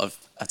have a lot of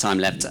time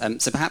left,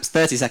 so perhaps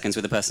 30 seconds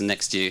with the person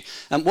next to you.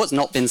 What's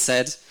not been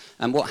said,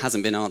 and what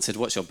hasn't been answered?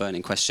 What's your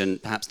burning question?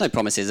 Perhaps no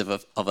promises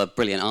of a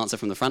brilliant answer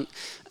from the front,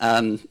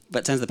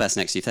 but turn to the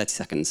person next to you, 30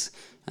 seconds.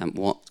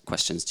 What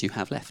questions do you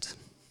have left?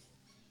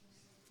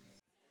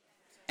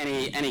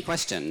 Any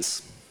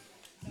questions?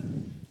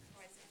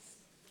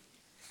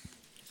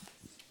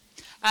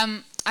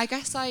 I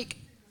guess, like,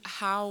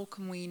 how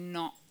can we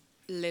not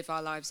live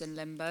our lives in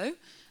limbo?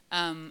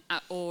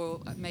 Or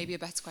maybe a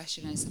better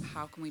question is,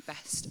 how can we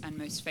best and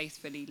most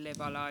faithfully live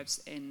our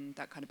lives in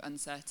that kind of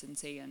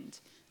uncertainty and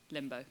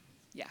limbo?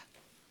 Yeah.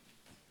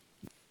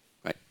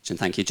 Great,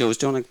 thank you. Jules,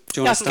 do you want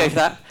to I start? can go for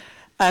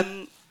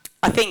that.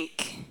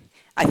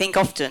 I think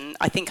often,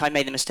 I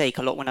made the mistake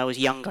a lot when I was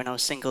younger and I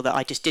was single, that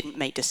I just didn't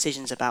make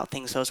decisions about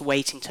things. I was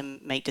waiting to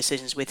make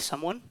decisions with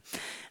someone.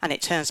 And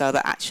it turns out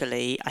that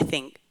actually, I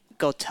think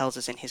God tells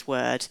us in his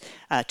word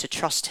to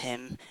trust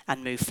him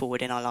and move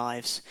forward in our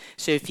lives.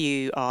 So if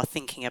you are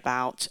thinking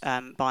about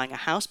buying a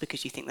house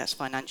because you think that's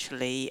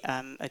financially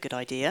a good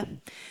idea,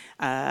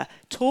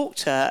 talk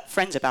to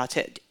friends about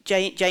it.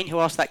 Jane, who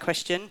asked that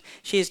question,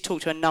 she has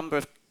talked to a number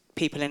of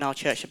people in our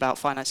church about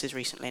finances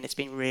recently, and it's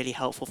been really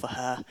helpful for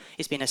her.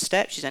 It's been a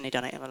step. She's only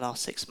done it in the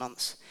last 6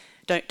 months.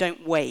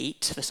 Don't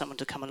wait for someone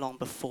to come along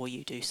before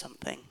you do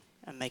something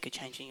and make a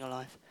change in your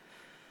life.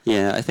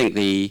 Yeah, I think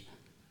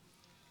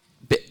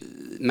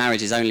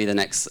marriage is only the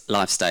next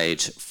life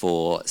stage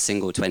for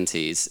single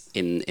 20s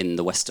in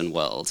the Western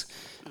world.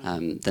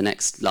 The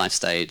next life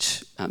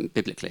stage,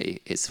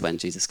 biblically, is when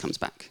Jesus comes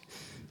back.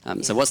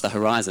 So what's the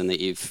horizon that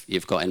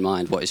you've got in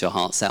mind? What is your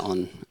heart set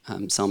on?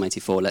 Psalm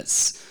 84,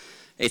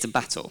 it's a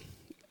battle.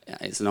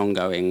 It's an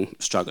ongoing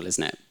struggle,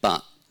 isn't it?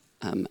 But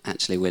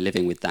actually we're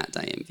living with that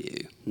day in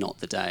view, not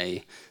the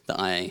day that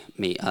I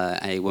meet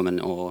a woman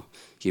or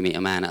you meet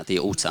a man at the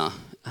altar,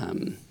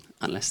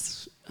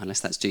 unless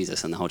that's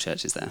Jesus and the whole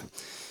church is there.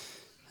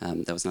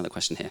 There was another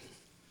question here.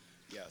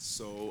 Yeah,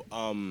 so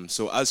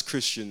as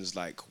Christians,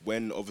 like,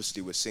 when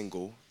obviously we're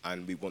single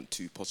and we want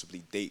to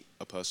possibly date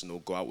a person or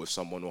go out with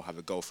someone or have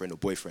a girlfriend or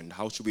boyfriend,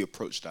 how should we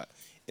approach that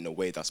in a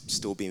way that's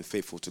still being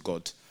faithful to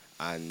God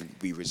and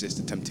we resist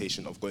the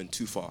temptation of going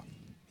too far?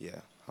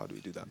 Yeah, how do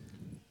we do that?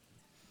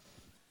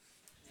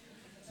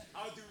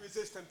 How do we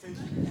resist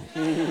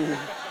temptation?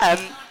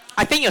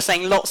 I think you're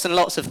saying lots and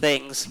lots of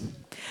things.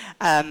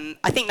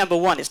 I think number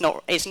one, it's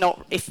not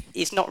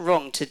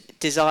wrong to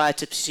desire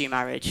to pursue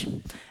marriage,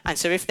 and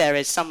so if there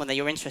is someone that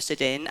you're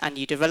interested in and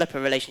you develop a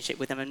relationship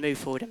with them and move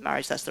forward in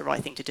marriage, that's the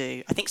right thing to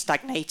do. I think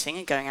stagnating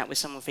and going out with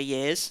someone for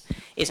years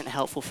isn't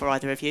helpful for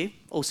either of you.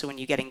 Also, when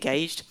you get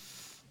engaged,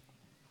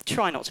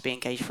 try not to be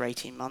engaged for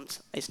 18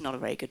 months. It's not a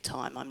very good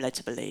time, I'm led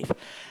to believe.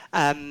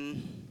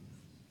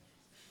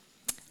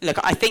 Look,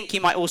 I think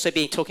you might also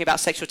be talking about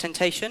sexual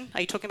temptation.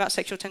 Are you talking about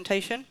sexual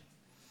temptation?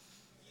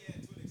 Yeah, to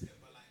an extent,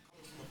 but like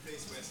coming from a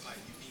place where it's like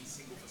you've been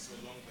single for so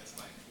long, but it's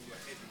like your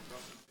head is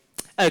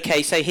rubbing.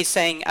 Okay, so he's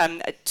saying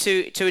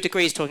to a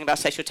degree he's talking about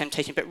sexual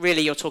temptation, but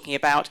really you're talking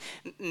about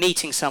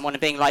meeting someone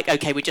and being like,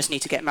 okay, we just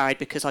need to get married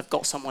because I've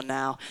got someone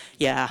now.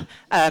 Yeah.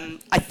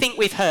 I think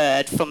we've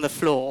heard from the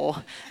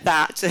floor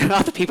that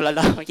other people are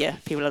laughing. Yeah,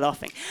 people are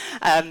laughing.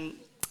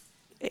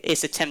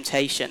 It's a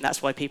temptation.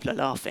 That's why people are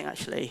laughing,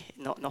 actually,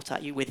 not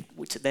at you,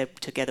 they're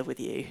together with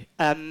you.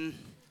 I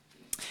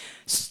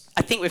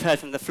think we've heard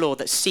from the floor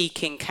that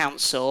seeking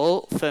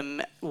counsel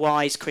from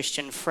wise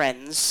Christian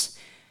friends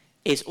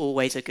is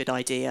always a good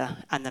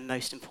idea and the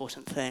most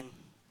important thing.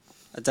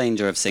 A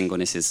danger of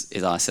singleness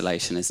is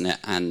isolation, isn't it?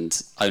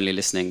 And only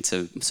listening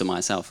to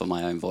myself or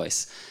my own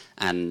voice.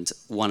 And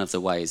one of the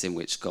ways in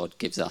which God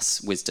gives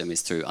us wisdom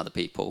is through other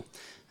people.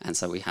 And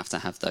so we have to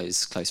have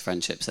those close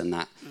friendships and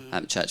that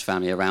church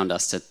family around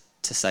us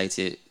to say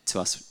to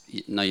us,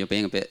 no, you're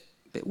being a bit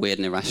weird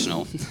and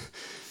irrational.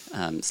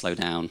 Slow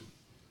down.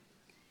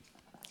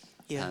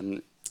 Yeah.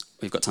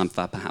 We've got time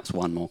for perhaps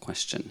one more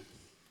question.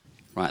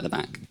 Right at the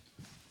back.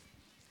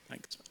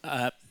 Thanks.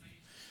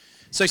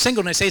 So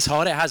singleness is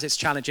hard. It has its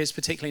challenges,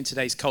 particularly in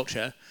today's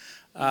culture.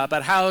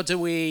 But how do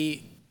we're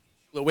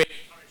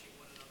encouraging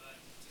one another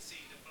to see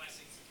the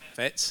blessings and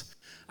benefits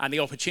and the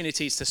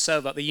opportunities to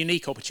serve, the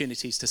unique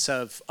opportunities to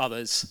serve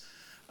others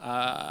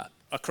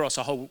across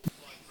a whole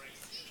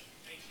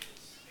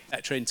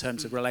etc. in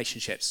terms of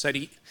relationships. So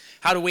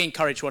how do we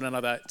encourage one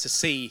another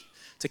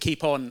to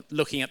keep on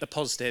looking at the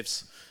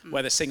positives,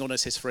 whether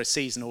singleness is for a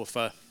season or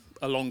for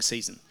a long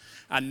season,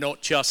 and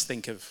not just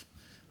think of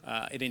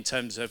it in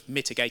terms of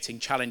mitigating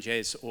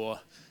challenges or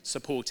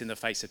support in the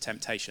face of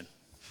temptation?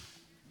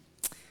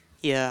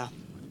 Yeah.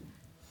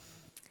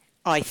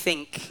 I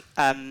think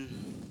I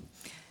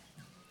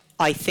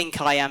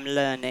am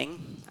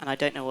learning, and I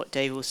don't know what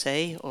Dave will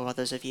say or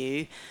others of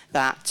you,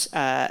 that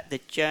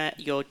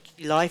your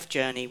life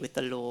journey with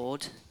the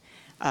Lord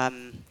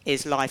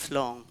is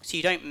lifelong. So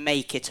you don't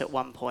make it at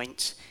one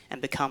point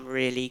and become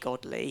really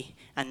godly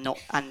and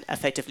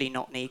effectively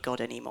not need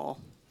God anymore.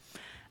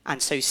 And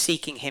so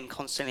seeking him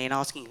constantly and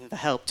asking him for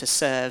help to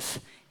serve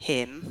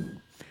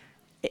him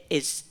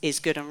is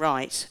good and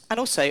right. And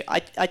also,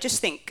 I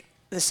just think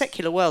the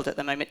secular world at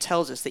the moment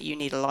tells us that you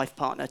need a life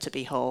partner to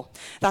be whole.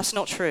 That's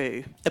not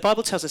true. The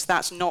Bible tells us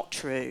that's not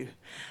true.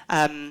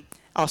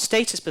 Our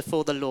status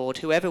before the Lord,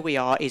 whoever we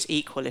are, is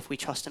equal if we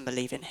trust and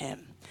believe in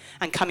him.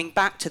 And coming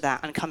back to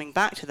that, and coming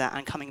back to that,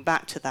 and coming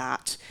back to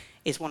that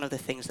is one of the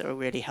things that will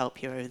really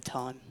help you over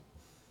time.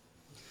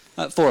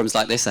 Forums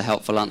like this are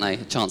helpful, aren't they?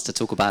 A chance to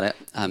talk about it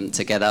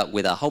together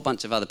with a whole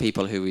bunch of other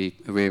people who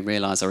we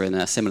realise are in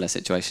a similar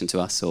situation to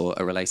us or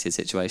a related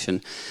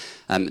situation.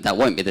 That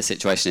won't be the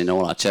situation in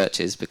all our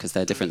churches because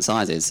they're different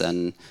sizes,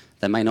 and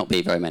there may not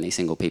be very many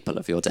single people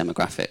of your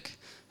demographic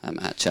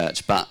at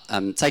church. But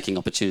taking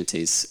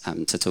opportunities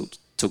to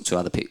talk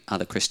to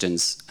other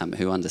Christians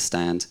who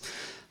understand.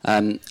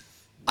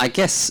 I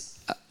guess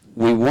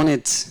we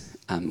wanted,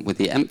 with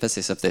the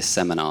emphasis of this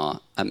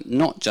seminar,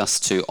 not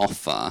just to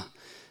offer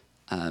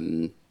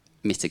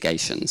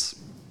mitigations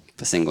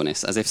for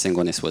singleness, as if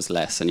singleness was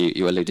less, and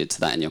you alluded to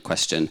that in your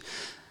question.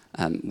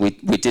 We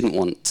didn't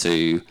want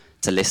to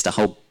list a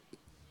whole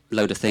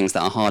load of things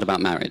that are hard about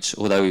marriage,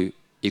 although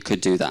you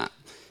could do that,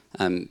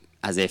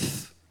 as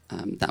if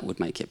that would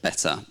make it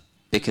better.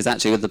 Because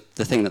actually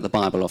the thing that the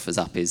Bible offers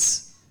up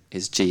is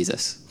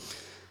Jesus.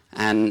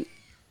 And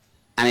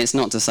it's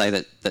not to say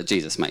that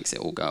Jesus makes it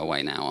all go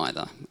away now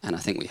either. And I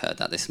think we heard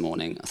that this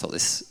morning. I thought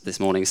this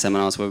morning's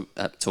seminars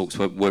talks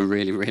were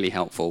really, really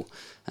helpful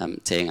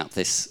teeing up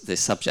this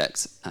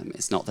subject.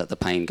 It's not that the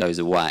pain goes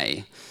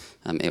away.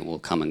 It will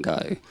come and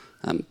go.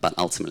 But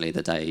ultimately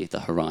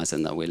the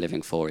horizon that we're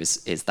living for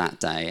is that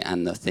day.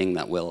 And the thing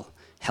that will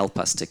help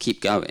us to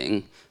keep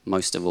going,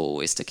 most of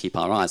all, is to keep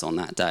our eyes on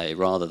that day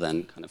rather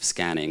than kind of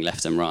scanning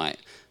left and right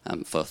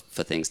for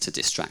things to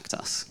distract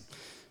us.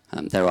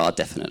 There are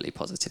definitely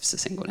positives to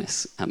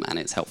singleness, and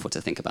it's helpful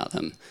to think about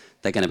them.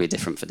 They're going to be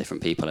different for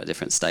different people at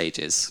different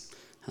stages.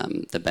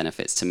 The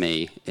benefits to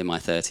me in my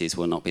 30s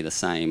will not be the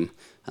same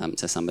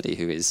to somebody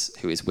who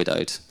is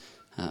widowed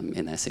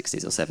in their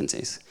 60s or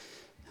 70s.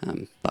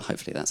 But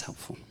hopefully that's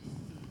helpful.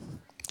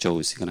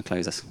 Jules, you're going to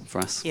close us for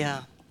us?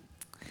 Yeah.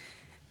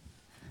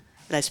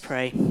 Let's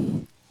pray.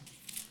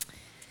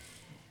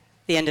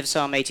 The end of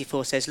Psalm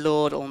 84 says,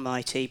 Lord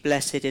Almighty,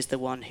 blessed is the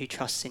one who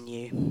trusts in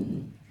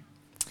you.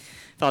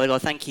 Father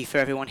God, thank you for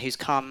everyone who's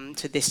come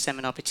to this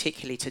seminar,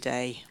 particularly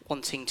today,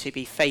 wanting to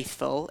be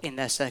faithful in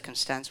their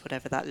circumstance,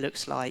 whatever that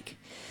looks like.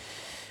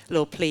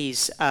 Lord,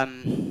 please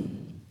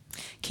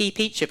keep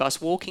each of us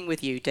walking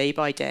with you day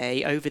by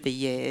day over the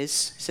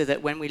years, so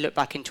that when we look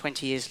back in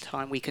 20 years'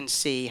 time, we can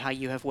see how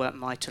you have worked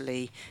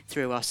mightily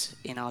through us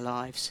in our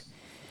lives.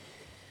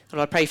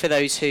 Lord, I pray for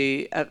those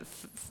who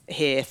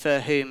here for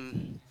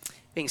whom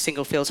being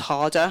single feels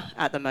harder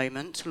at the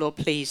moment. Lord,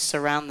 please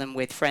surround them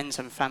with friends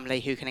and family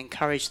who can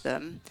encourage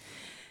them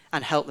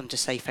and help them to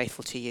stay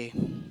faithful to you.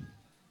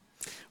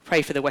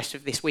 Pray for the rest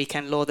of this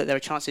weekend, Lord, that there are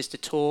chances to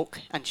talk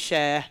and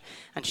share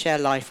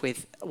life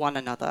with one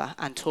another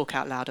and talk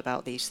out loud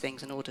about these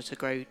things in order to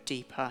grow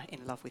deeper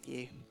in love with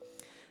you.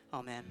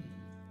 Amen.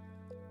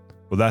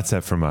 Well, that's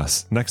it from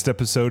us. Next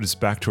episode is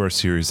back to our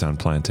series on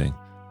planting.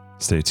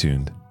 Stay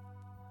tuned.